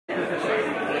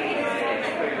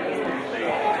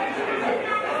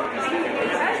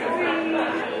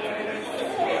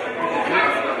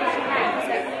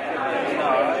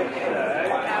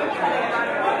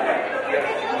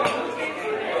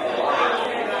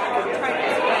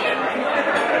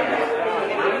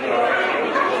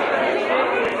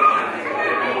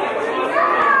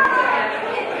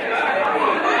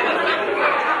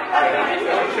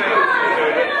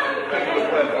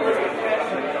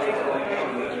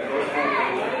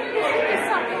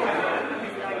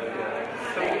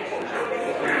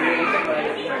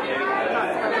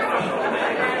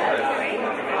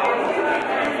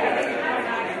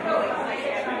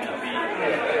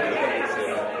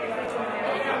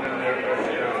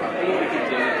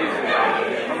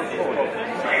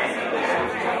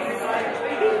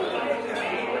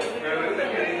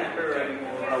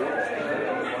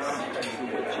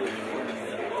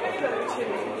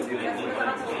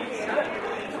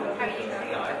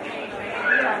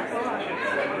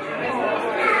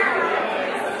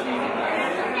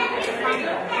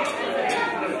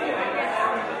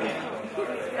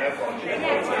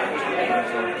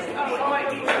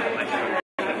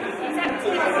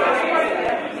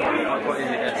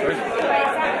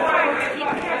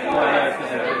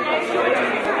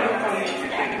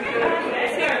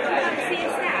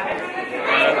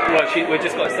we've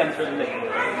just got a centre link,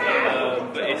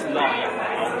 but it's live.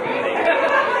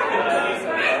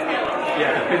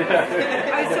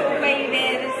 Yeah. I sort of made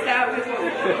it and start with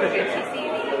what she see.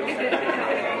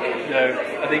 No,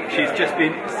 I think she's just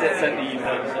been sent the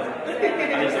email, so,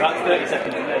 and it's about 30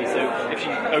 seconds away, so if she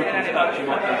opens that, she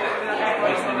might be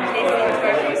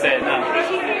listening to say it now.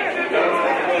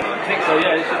 I think so,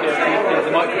 yeah, it should be okay. There's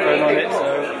a microphone on it, so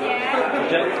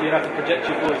you have to project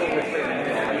your voice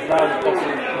as loud as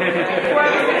possible.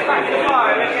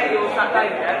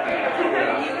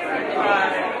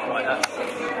 Right, that's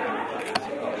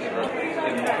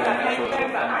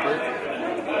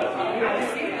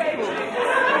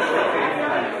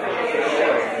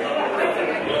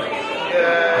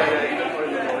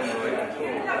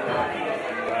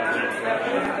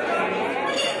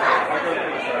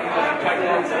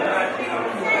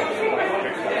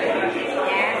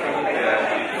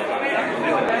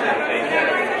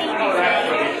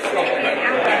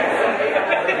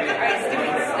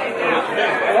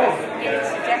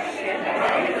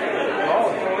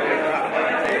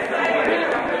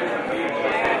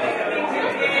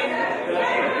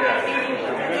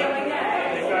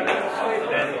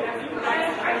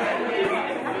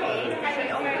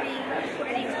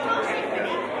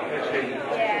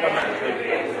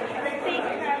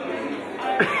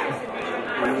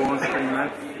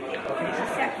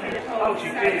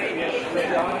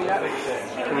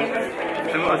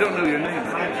I don't know your name.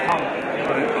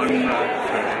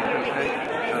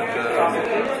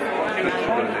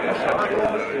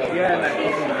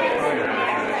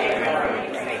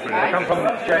 I come from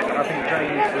Jane, I think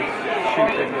James was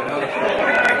shooting another shot.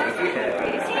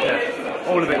 Yeah.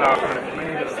 All of it last minute for me.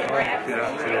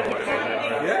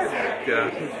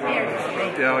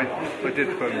 I did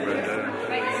phone Brenda.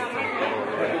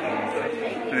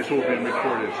 And it's all been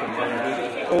recorded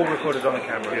somewhere. All recorded on the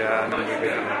camera. Yeah, and then we get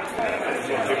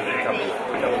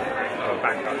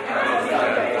backup.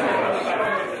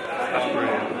 That's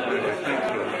brilliant. Thanks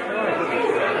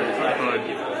for that.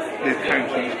 The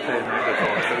accountant's pin at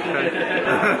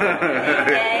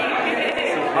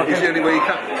the He's the only way you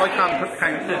can. I can't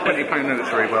count £20 notes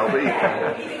very well, but he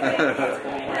can.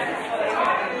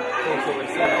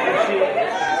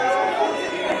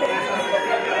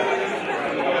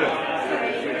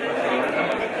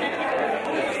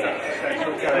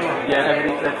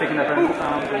 Yeah, they're picking up every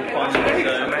sample finally,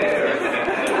 so...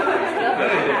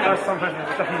 That's something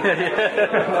I've done.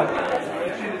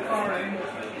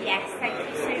 Yes, thank you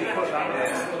so much.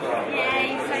 Yeah,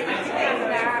 you said you could do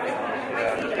that.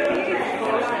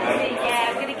 Yeah,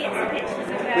 I'm going to get some pictures of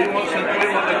her. We want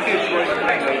the kids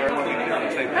writing over when we come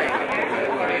and take pictures.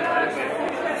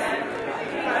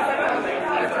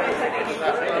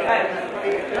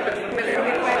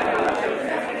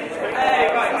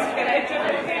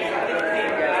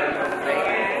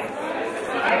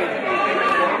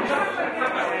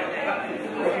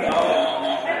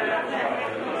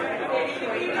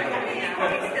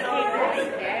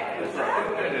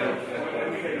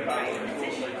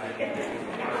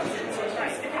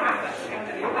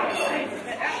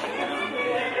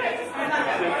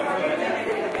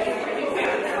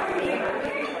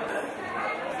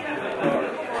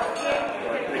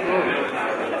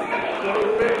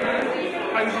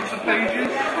 Thousands of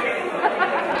pages.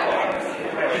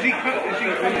 Is he coming?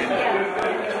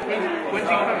 When's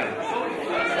he coming?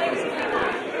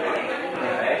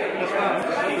 What's that?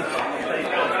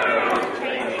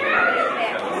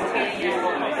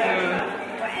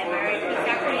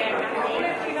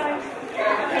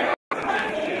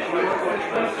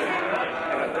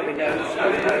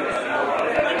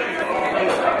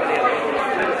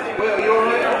 Well, you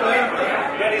alright up there?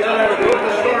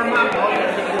 The storm map on.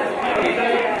 Is it?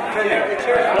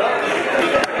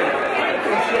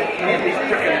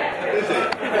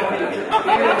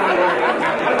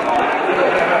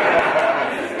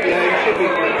 Yeah, you should be.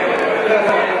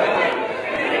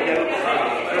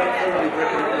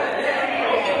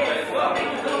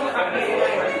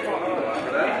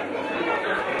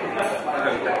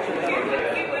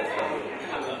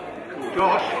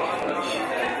 Josh?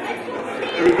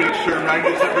 Everybody's turned around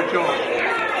except for Josh.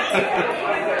 It's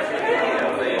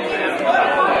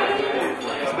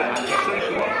a bit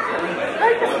antisocial.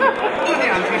 Bloody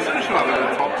antisocial having a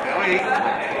cocktail,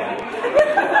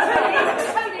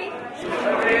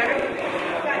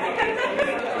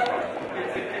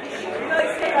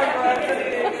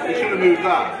 You should have moved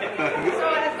that.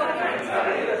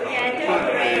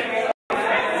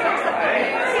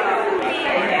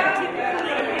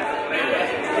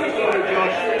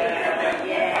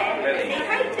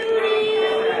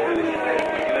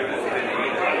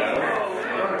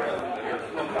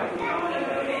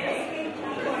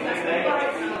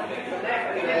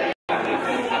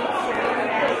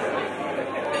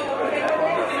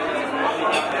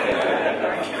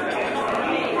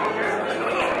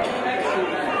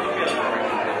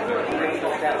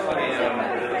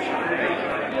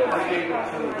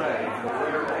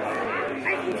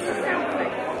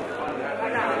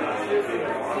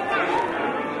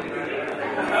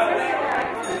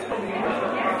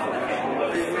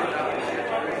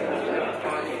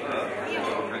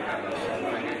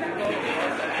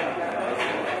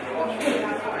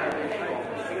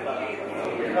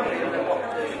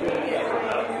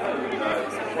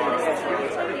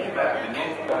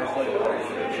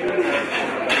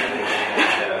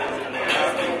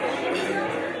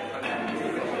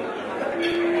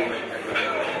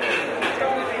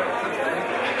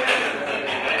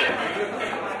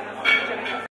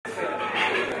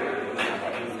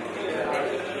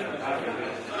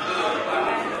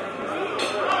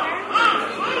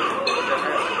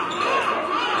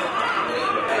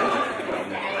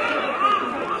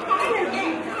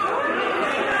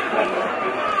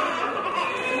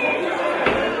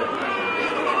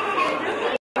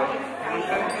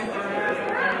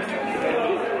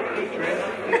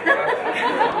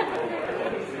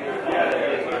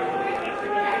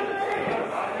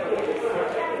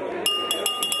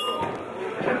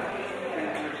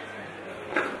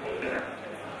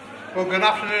 Well, good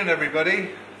afternoon, everybody.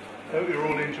 Hope you're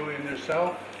all enjoying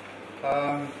yourself.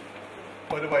 By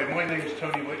the way, my name's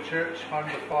Tony Whitchurch. I'm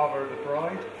the father of the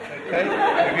bride. Okay.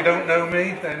 If you don't know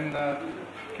me, then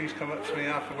please come up to me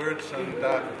afterwards, and we'll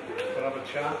have a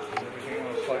chat and everything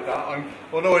else like that.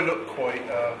 Although I look quite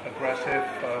aggressive,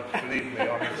 believe me,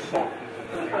 I'm as soft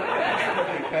as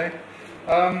anything. Okay.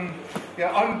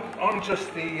 Yeah, I'm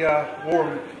just the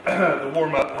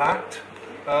warm-up act.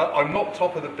 I'm not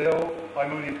top of the bill,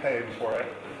 I'm only paying for it.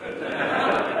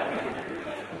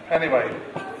 Anyway,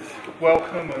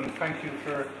 welcome and thank you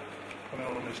for coming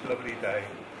on this lovely day.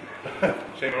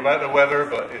 Shame about the weather,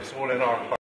 but it's all in our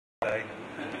part today.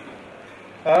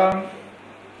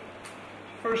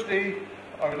 Firstly,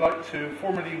 I would like to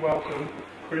formally welcome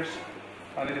Chris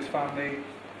and his family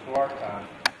to our town.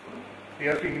 He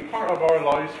has been part of our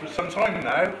lives for some time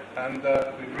now, and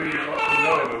we've really got to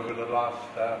know him over the last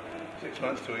 6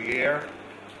 months to a year.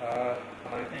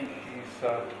 And I think he's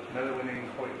mellowing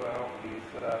quite well.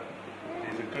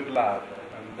 He's a good lad,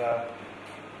 and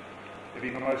if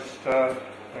he must,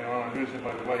 I'm losing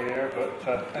by the way here,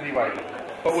 but anyway.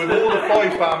 But with all the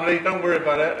Five family, don't worry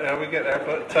about it, we get there,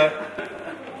 but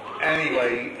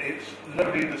anyway, it's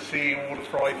lovely to see all the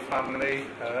Fry family.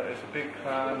 It's a big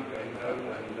clan,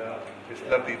 and it's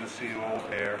lovely to see you all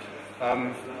here.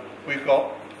 We've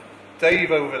got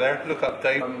Dave over there. Look up,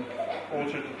 Dave.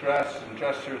 Altered the dress and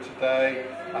dressed her today,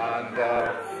 and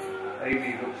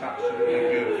Amy looks absolutely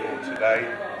beautiful today.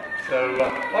 So,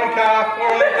 hi, Kath. All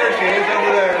right, there she is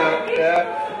over there. Look. Yeah.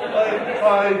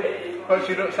 Hi. But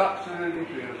she looks absolutely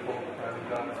beautiful, and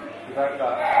without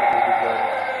that,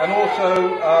 and also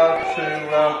to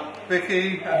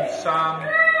Vicky and Sam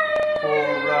for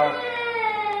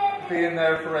being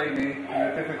there for Amy in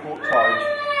a difficult time.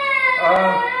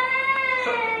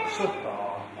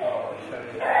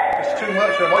 It's too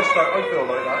much. I feel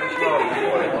like that as well, to be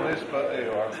quite honest, but there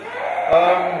you are.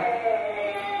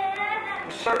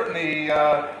 Certainly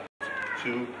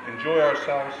to enjoy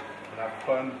ourselves and have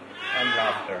fun and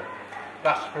laughter.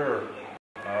 That's her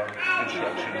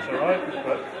instructions, alright?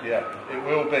 But yeah, it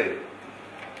will be.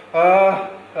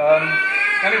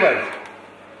 Anyway,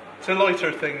 to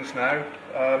lighter things now.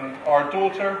 Our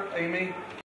daughter, Amy,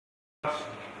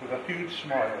 with a huge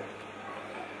smile.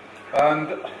 And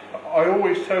I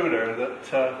always told her that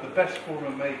the best form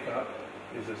of makeup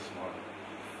is a smile.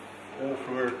 All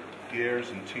through her years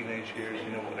and teenage years,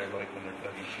 you know what they're like when they're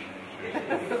bloody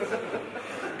teenagers.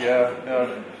 Yeah,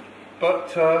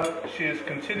 but she has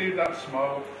continued that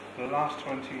smile for the last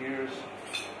 20 years.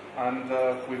 And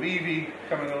with Evie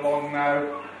coming along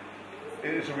now,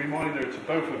 it is a reminder to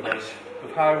both of us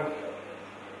of how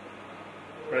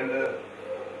Brenda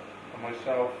and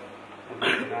myself were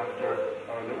looking after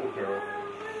our little girl.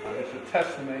 And it's a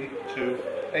testimony to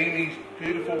Amy's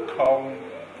beautiful, calm,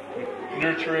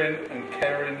 nurturing and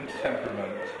caring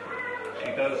temperament. She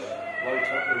does light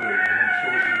up the room, and I'm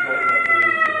sure she's lighting up the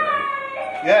room today.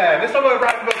 Yeah, let's have a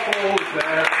round of applause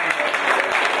there.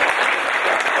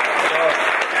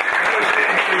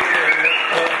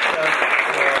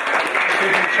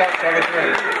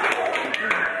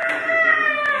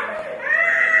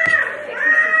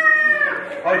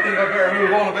 I think I better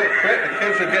move on a bit quick, the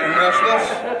kids are getting restless.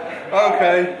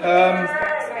 Okay,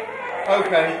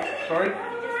 okay, sorry?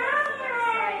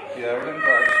 Yeah, we're getting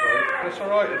back, sorry. It's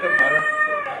alright, it doesn't matter.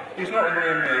 He's not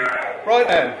annoying me. Right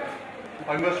then,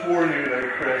 I must warn you though,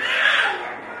 Chris.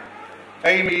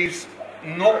 Amy's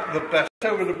not the best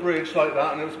over the bridge like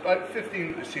that, and it was about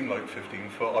 15, it seemed like 15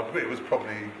 foot, it was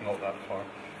probably not that far.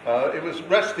 It was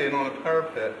resting on a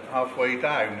parapet halfway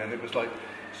down, and it was like,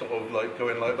 sort of like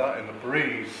going like that in the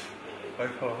breeze. I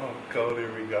thought, oh God, here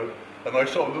we go. And I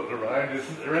sort of looked around, is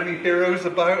there any heroes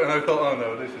about? And I thought, oh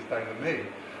no, this is down to me.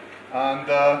 And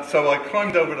so I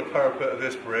climbed over the parapet of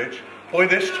this bridge. By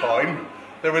this time,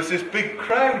 there was this big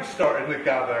crowd starting to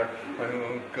gather. I thought,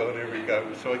 oh God, here we go.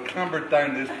 So I clambered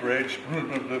down this bridge,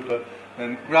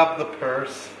 and grabbed the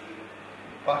purse,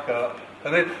 back up.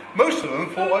 And then most of them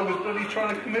thought I was bloody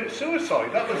trying to commit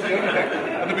suicide. That was the only thing.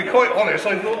 And to be quite honest,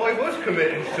 I thought I was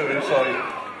committing suicide.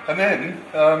 And then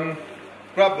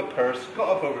grabbed the purse, got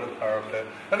up over the parapet,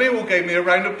 and they all gave me a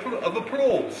round of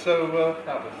applause. So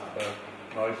that was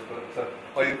nice. But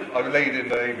I laid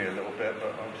into Amy a little bit,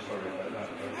 but I'm sorry about that.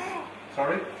 But,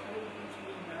 sorry?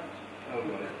 Oh,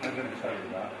 right. I didn't tell you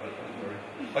that, but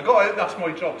don't worry. That's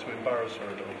my job, to embarrass her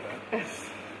a little bit.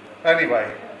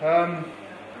 Anyway, I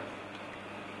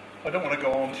don't want to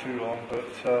go on too long, but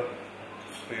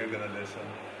you're going to listen.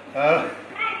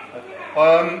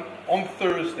 On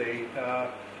Thursday,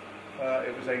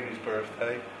 it was Amy's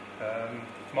birthday.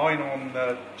 Mine on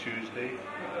Tuesday.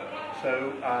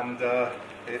 And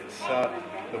it's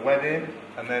the wedding,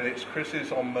 and then it's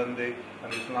Chris's on Monday,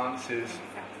 and it's Lance's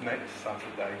next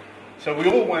Saturday. So we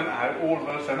all went out, all of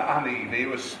us, and Evie,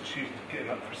 she's getting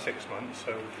up for 6 months,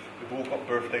 so we've all got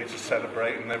birthdays to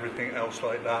celebrate and everything else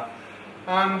like that.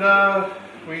 And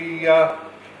we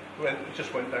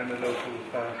just went down the local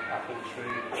apple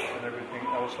tree and everything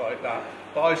else like that.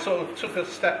 But I sort of took a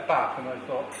step back and I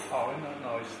thought, oh, isn't that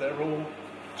nice? They're all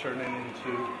turning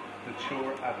into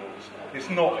mature adults. It's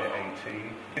not at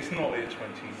 18, it's not at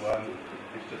 21,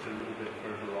 it's just a little bit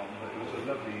further on, but it was a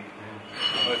lovely evening.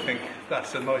 And I think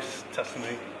that's a nice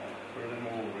testimony for them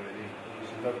all, really. It was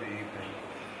a lovely evening.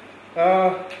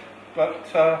 But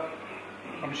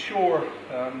I'm sure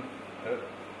that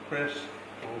Chris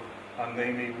and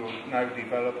Amy will now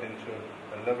develop into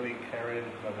a lovely, caring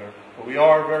mother. But we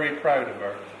are very proud of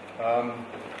her.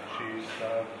 She's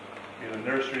a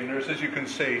nursery nurse. As you can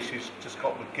see, she's just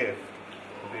got the gift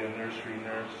to be a nursery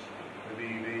nurse with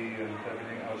Evie and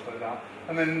everything else like that.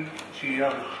 And then she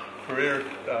had a career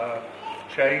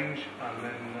change, and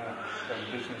then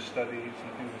business studies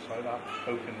and things like that,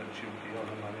 hoping that she'll be able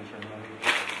to manage her money.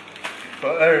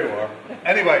 But there you are.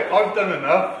 Anyway, I've done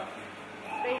enough.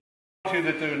 What I want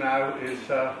you to do now is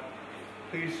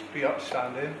please be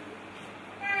upstanding.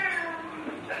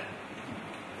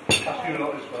 That's you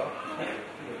lot as well.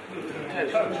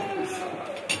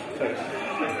 Toast.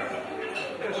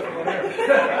 You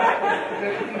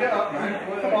can get up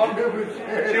now. Come on.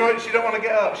 She don't want to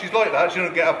get up. She's like that. She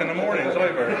don't get up in the mornings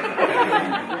either.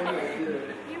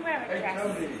 You wear a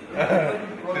dress.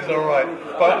 It's all right.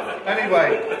 But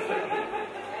anyway,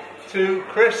 to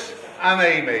Chris and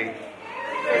Amy.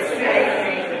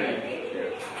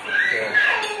 Yeah.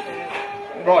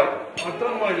 Right, I've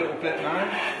done my little bit now,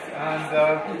 and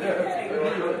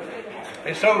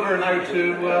it's over now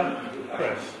to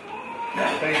Chris.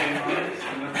 Baby in hands.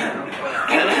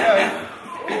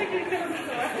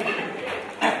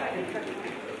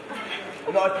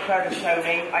 I'm not as prepared as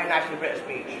Tony. I didn't actually write a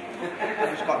speech. I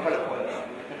just got bullet points.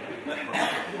 A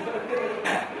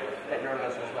bit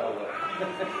nervous as well, but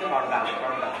calm down.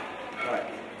 Right.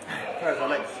 First, I'd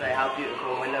like to say how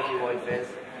beautiful my lovely wife is.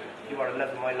 You are the love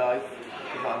of my life. I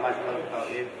could not imagine life without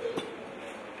you.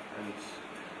 And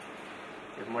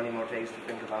there's many more days to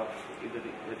think about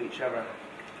with each other.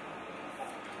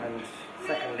 And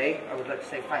secondly, I would like to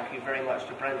say thank you very much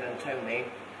to Brenda and Tony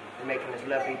for making this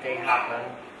lovely day happen,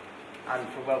 and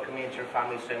for welcoming me into your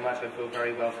family so much. I feel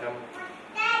very welcome.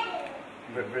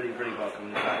 Really, really welcome,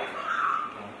 in fact.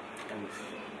 And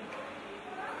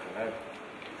I don't know.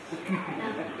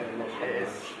 It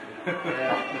is.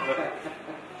 Yeah.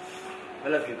 I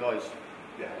love you guys.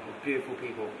 Yeah. You're beautiful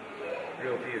people.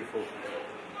 Real beautiful.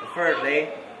 And thirdly,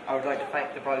 I would like to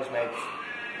thank the bridesmaids.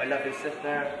 My lovely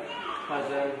sister,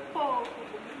 cousin,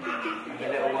 and the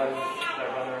little ones that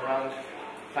are running around.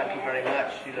 Thank you very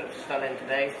much. You look stunning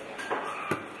today.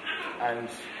 And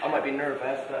I might be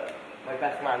nervous, but my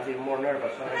best man's even more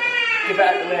nervous. So give it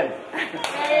out to him.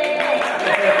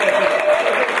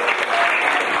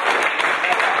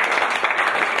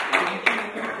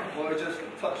 Well, I just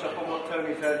touched up on what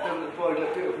Tony said. Doesn't the boy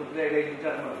look beautiful today, ladies and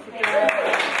gentlemen?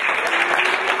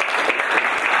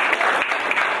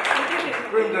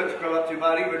 Groom don't screw up too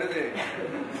bad either, does he?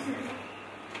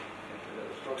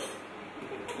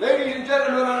 Ladies and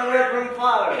gentlemen, I'm a Reverend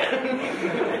Father.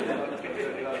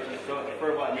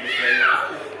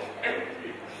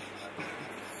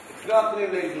 Good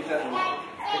afternoon, ladies and gentlemen.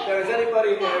 If there is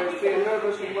anybody here who's feeling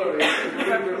nervous and worried, it's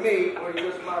either me or you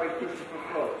just married Christopher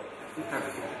Floyd.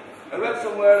 I read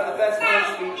somewhere that a best man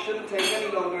speech shouldn't take any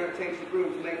longer than it takes the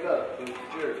groom to make love. So it's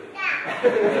Jersey.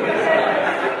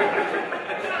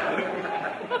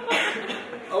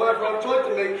 However, I've tried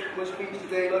to make my speech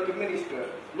today like a miniskirt,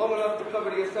 long enough to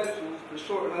cover the essentials, but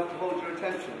short enough to hold your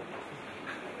attention.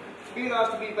 Being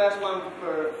asked to be best man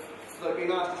for is like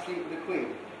being asked to sleep with the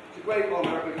Queen. It's a great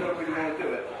honour, but you don't really want to do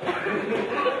it.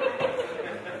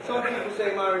 Some people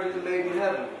say marriage is a made in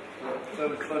heaven. So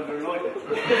it's thunder and lightning.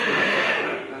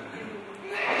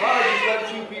 Marriage is when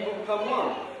two people become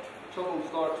one. Trouble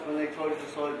starts when they try to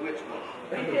decide which one.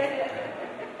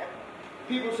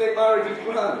 People say marriage is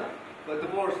grand, but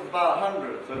divorce is about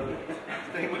 100, so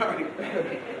stay married.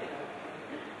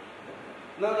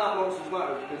 None of that nonsense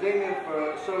matters, because they mean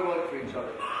for so right for each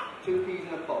other. Two peas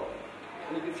in a pod.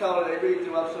 And you can tell that they really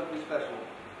do have something special.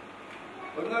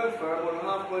 I've known for more than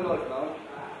half my life now.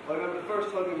 I remember the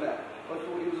first time we met, I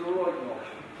thought he was a right knob.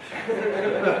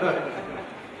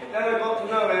 Then I got to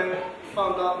know him,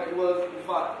 found out that he was, in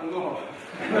fact, a knob.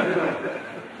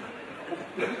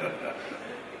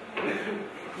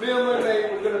 Me and my mate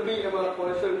were going to beat him up, but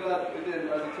I'm so glad we didn't,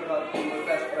 as he turned out to be my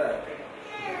best friend.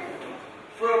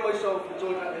 Fro and myself were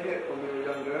joined at the hip when we were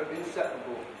younger,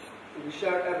 inseparable. We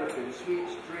shared everything,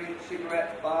 sweets, drinks,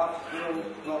 cigarettes, baths, grills,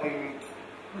 not Amy.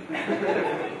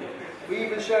 We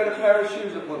even shared a pair of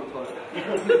shoes at one time.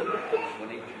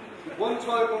 One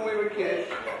time when we were kids,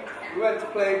 we went to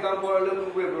play down by a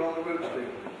local river on the Root Street.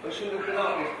 I shouldn't have been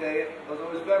out this day, as I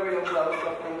was very unwell,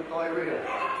 suffering with diarrhea.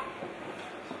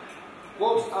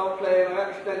 Whilst out playing, I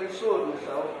accidentally sawed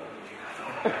myself,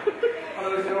 and I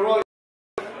was in a right,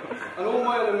 and all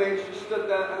my other mates just stood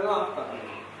there and laughed at me.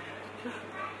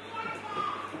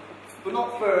 But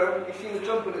not firm, he seemed to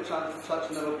jump at the chance to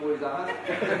touch another boy's ass.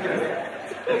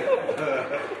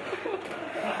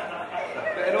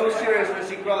 But in all seriousness,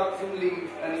 he grabbed some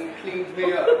leaves and he cleaned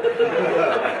me up.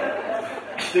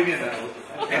 Fingernails.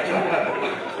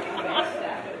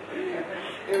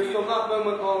 It was from that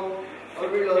moment on I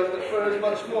realised that Fur is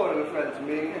much more than a friend to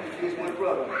me. He is my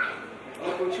brother.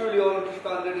 And I feel truly honoured to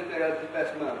stand here today as his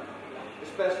best man,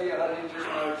 especially as he just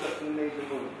married such an amazing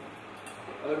woman.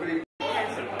 And I really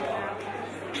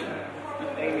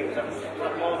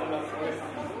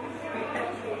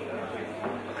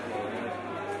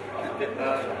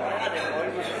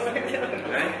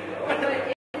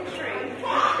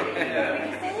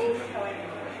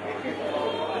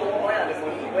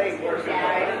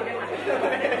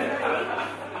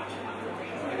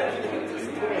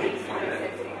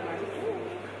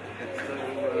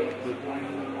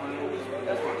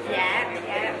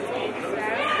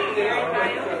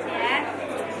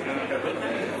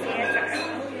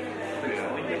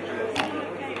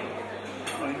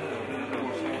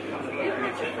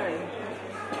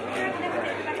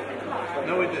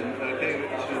No, I didn't. I gave it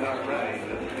to that Ray,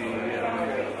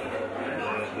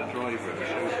 the driver.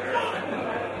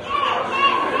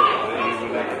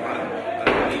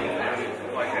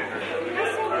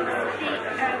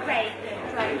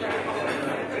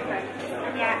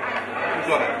 You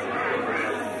got it?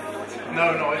 No,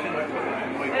 I didn't. I put it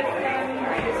in my pocket.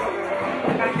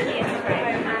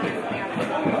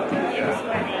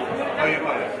 Oh, you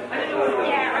got it?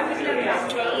 Yeah, I was looking at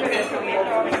these.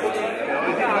 No,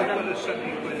 I think I put a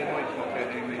 70 quid in my pocket,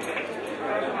 Amy.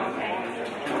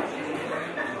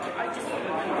 I just want to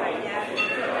yeah.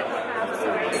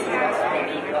 Sorry.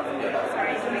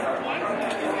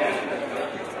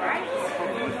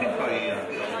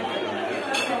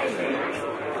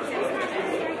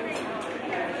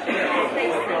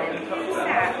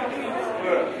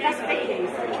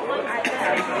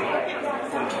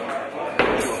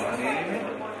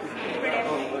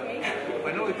 I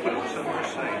know we put it somewhere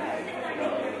safe.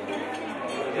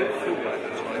 I did feel like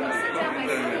this one. Looking down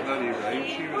at Lily Ray,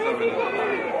 she was having a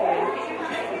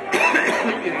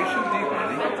yeah, you shouldn't eat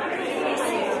money.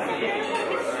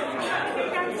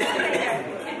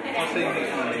 I'll say you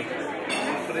eat money.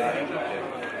 Put it in your jacket.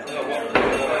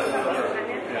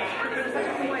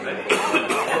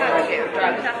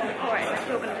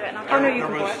 Oh no, you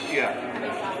can pour it. Yeah.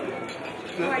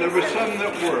 There were some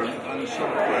that weren't and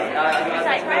some were.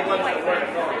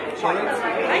 Sorry?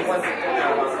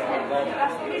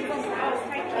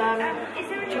 Is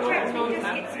there any chance we just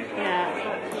get some? Yeah.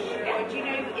 Do you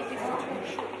know if it's a short?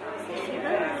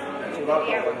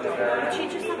 She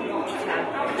just had water.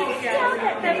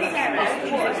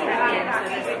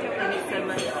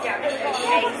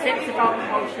 Sips of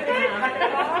alcohol she can have.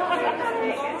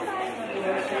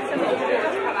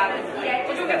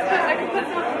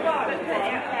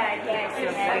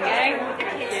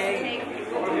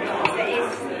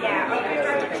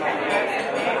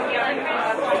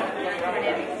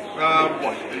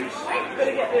 What, please?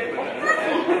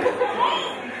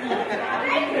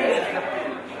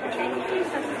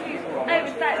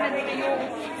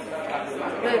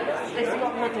 It's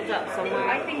got muddled up somewhere.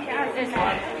 I think it has this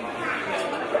one.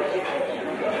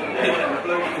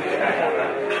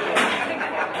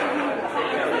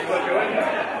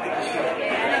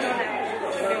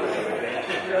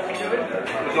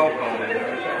 There's alcohol in there.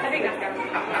 I think that's